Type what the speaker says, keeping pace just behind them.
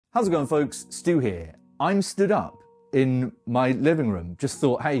How's it going, folks? Stu here. I'm stood up in my living room. Just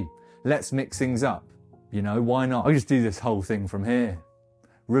thought, hey, let's mix things up. You know, why not? I'll just do this whole thing from here.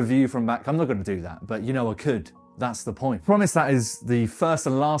 Review from back. I'm not going to do that, but you know I could. That's the point. Promise that is the first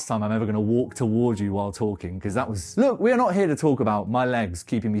and last time I'm ever going to walk towards you while talking, because that was... Look, we are not here to talk about my legs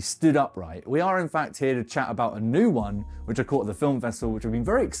keeping me stood upright. We are in fact here to chat about a new one, which I caught at the film festival, which I've been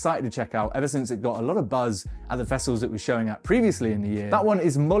very excited to check out ever since it got a lot of buzz at the festivals it was showing at previously in the year. That one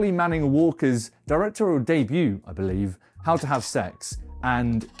is Molly Manning Walker's directorial debut, I believe, How to Have Sex.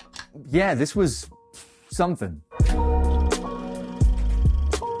 And yeah, this was something.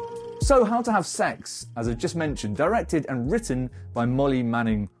 So, How to Have Sex, as I just mentioned, directed and written by Molly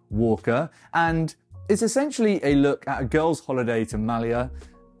Manning Walker, and it's essentially a look at a girl's holiday to Malia.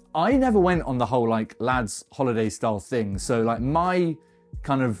 I never went on the whole, like, lads' holiday style thing, so, like, my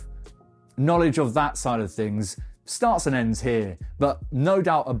kind of knowledge of that side of things starts and ends here, but no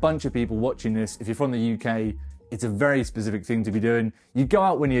doubt a bunch of people watching this, if you're from the UK, it's a very specific thing to be doing. You go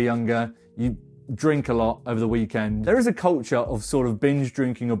out when you're younger, you drink a lot over the weekend. There is a culture of sort of binge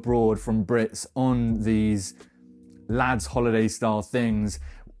drinking abroad from Brits on these lads' holiday style things.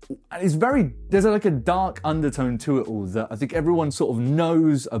 It's very, there's like a dark undertone to it all that I think everyone sort of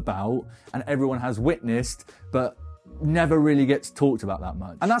knows about and everyone has witnessed, but never really gets talked about that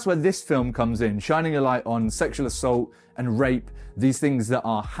much. And that's where this film comes in, shining a light on sexual assault and rape, these things that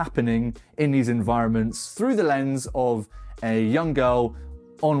are happening in these environments through the lens of a young girl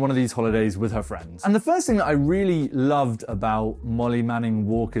on one of these holidays with her friends. And the first thing that I really loved about Molly Manning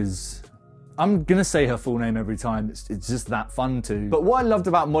Walker's, I'm gonna say her full name every time, it's just that fun to. But what I loved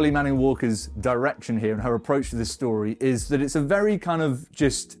about Molly Manning Walker's direction here and her approach to this story is that it's a very kind of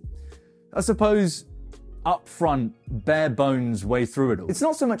just, I suppose, upfront, bare bones way through it all. It's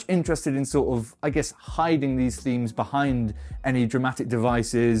not so much interested in sort of, I guess, hiding these themes behind any dramatic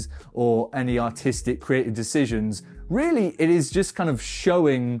devices or any artistic creative decisions. Really, it is just kind of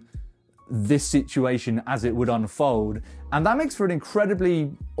showing this situation as it would unfold. And that makes for an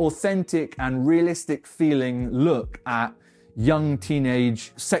incredibly authentic and realistic feeling look at young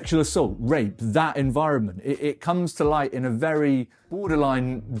teenage sexual assault, rape, that environment. It comes to light in a very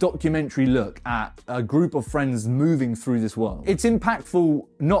borderline documentary look at a group of friends moving through this world. It's impactful,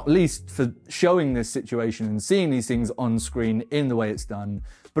 not least for showing this situation and seeing these things on screen in the way it's done,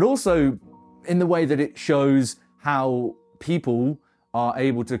 but also in the way that it shows how people are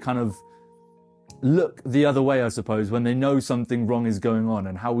able to kind of look the other way, I suppose, when they know something wrong is going on,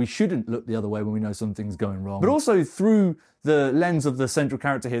 and how we shouldn't look the other way when we know something's going wrong. But also through the lens of the central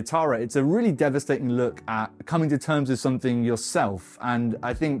character here, Tara, it's a really devastating look at coming to terms with something yourself. And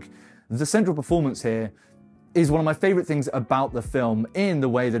I think the central performance here is one of my favorite things about the film, in the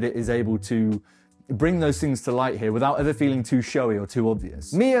way that it is able to bring those things to light here without ever feeling too showy or too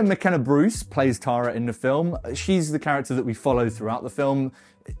obvious. McKenna-bruce plays Tara in the film. She's the character that we follow throughout the film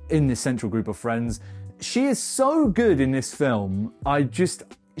in this central group of friends. She is so good in this film.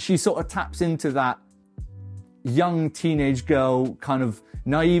 She sort of taps into that young teenage girl kind of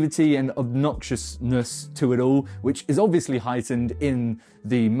naivety and obnoxiousness to it all, which is obviously heightened in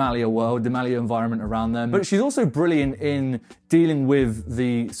the Malia world, the Malia environment around them. But she's also brilliant in dealing with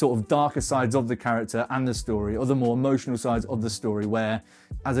the sort of darker sides of the character and the story, or the more emotional sides of the story, where,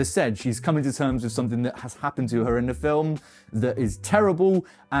 as I said, she's coming to terms with something that has happened to her in the film that is terrible,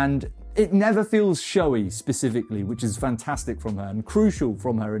 and it never feels showy specifically, which is fantastic from her and crucial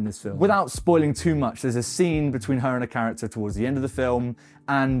from her in this film. Without spoiling too much, there's a scene between her and a character towards the end of the film,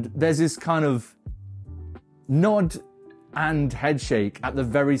 and there's this kind of nod and headshake at the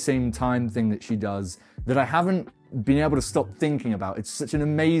very same time thing that she does that I haven't been able to stop thinking about. It's such an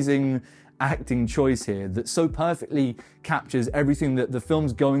amazing acting choice here that so perfectly captures everything that the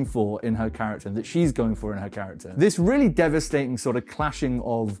film's going for in her character, and that she's going for in her character. This really devastating sort of clashing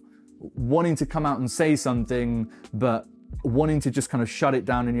of wanting to come out and say something, but wanting to just kind of shut it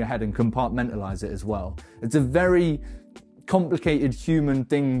down in your head and compartmentalize it as well. It's a very complicated human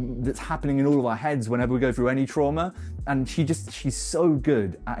thing that's happening in all of our heads whenever we go through any trauma, and she's so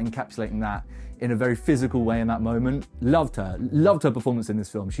good at encapsulating that in a very physical way in that moment. Loved her performance in this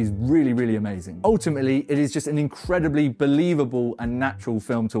film. She's really, really amazing. Ultimately, it is just an incredibly believable and natural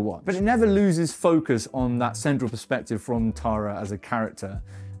film to watch, but it never loses focus on that central perspective from Tara as a character.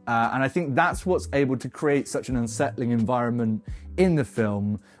 And I think that's what's able to create such an unsettling environment in the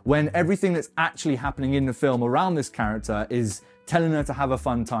film, when everything that's actually happening in the film around this character is telling her to have a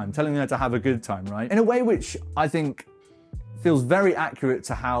fun time, telling her to have a good time, right? In a way which I think feels very accurate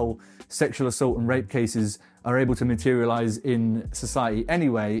to how sexual assault and rape cases are able to materialize in society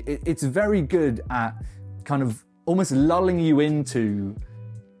anyway. It's very good at kind of almost lulling you into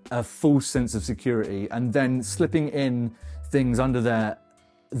a false sense of security and then slipping in things under there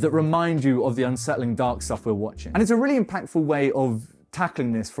that remind you of the unsettling dark stuff we're watching. And it's a really impactful way of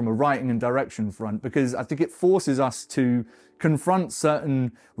tackling this from a writing and direction front, because I think it forces us to confront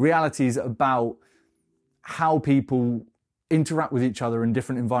certain realities about how people interact with each other in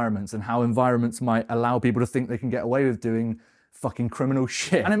different environments and how environments might allow people to think they can get away with doing fucking criminal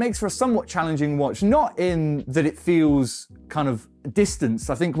shit. And it makes for a somewhat challenging watch, not in that it feels kind of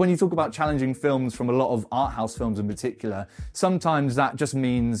distanced. I think when you talk about challenging films from a lot of art house films in particular, sometimes that just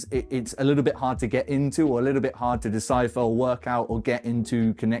means it's a little bit hard to get into, or a little bit hard to decipher or work out or get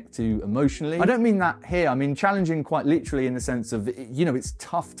into, connect to emotionally. I don't mean that here. I mean challenging quite literally in the sense of, you know, it's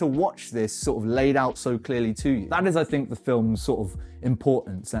tough to watch this sort of laid out so clearly to you. That is, I think, the film's sort of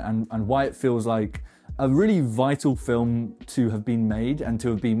importance and why it feels like a really vital film to have been made, and to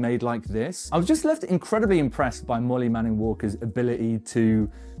have been made like this. I was just left incredibly impressed by Molly Manning Walker's ability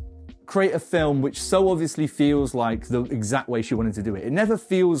to create a film which so obviously feels like the exact way she wanted to do it. It never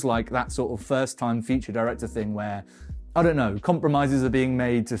feels like that sort of first-time feature director thing where, I don't know, compromises are being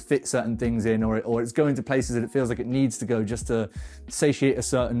made to fit certain things in, or it's going to places that it feels like it needs to go just to satiate a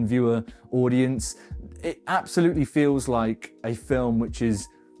certain viewer audience. It absolutely feels like a film which is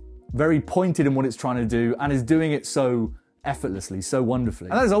very pointed in what it's trying to do, and is doing it so effortlessly, so wonderfully.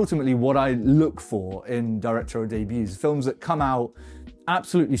 And that is ultimately what I look for in directorial debuts. Films that come out,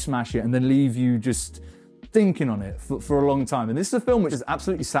 absolutely smash it, and then leave you just thinking on it for a long time. And this is a film which has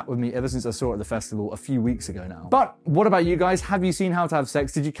absolutely sat with me ever since I saw it at the festival a few weeks ago now. But what about you guys? Have you seen How to Have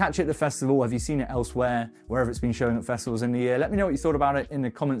Sex? Did you catch it at the festival? Have you seen it elsewhere, wherever it's been showing at festivals in the year? Let me know what you thought about it in the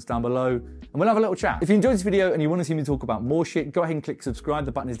comments down below, and we'll have a little chat. If you enjoyed this video and you want to see me talk about more shit, go ahead and click subscribe.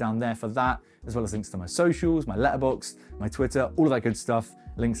 The button is down there for that, as well as links to my socials, my letterboxd, my Twitter, all of that good stuff.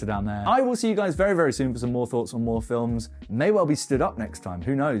 Links are down there. I will see you guys very, very soon for some more thoughts on more films. May well be stood up next time.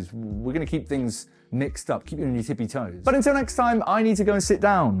 Who knows? We're going to keep things mixed up, keep you on your tippy toes. But until next time, I need to go and sit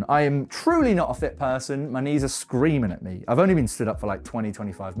down. I am truly not a fit person. My knees are screaming at me. I've only been stood up for like 20,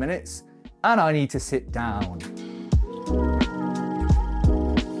 25 minutes, and I need to sit down.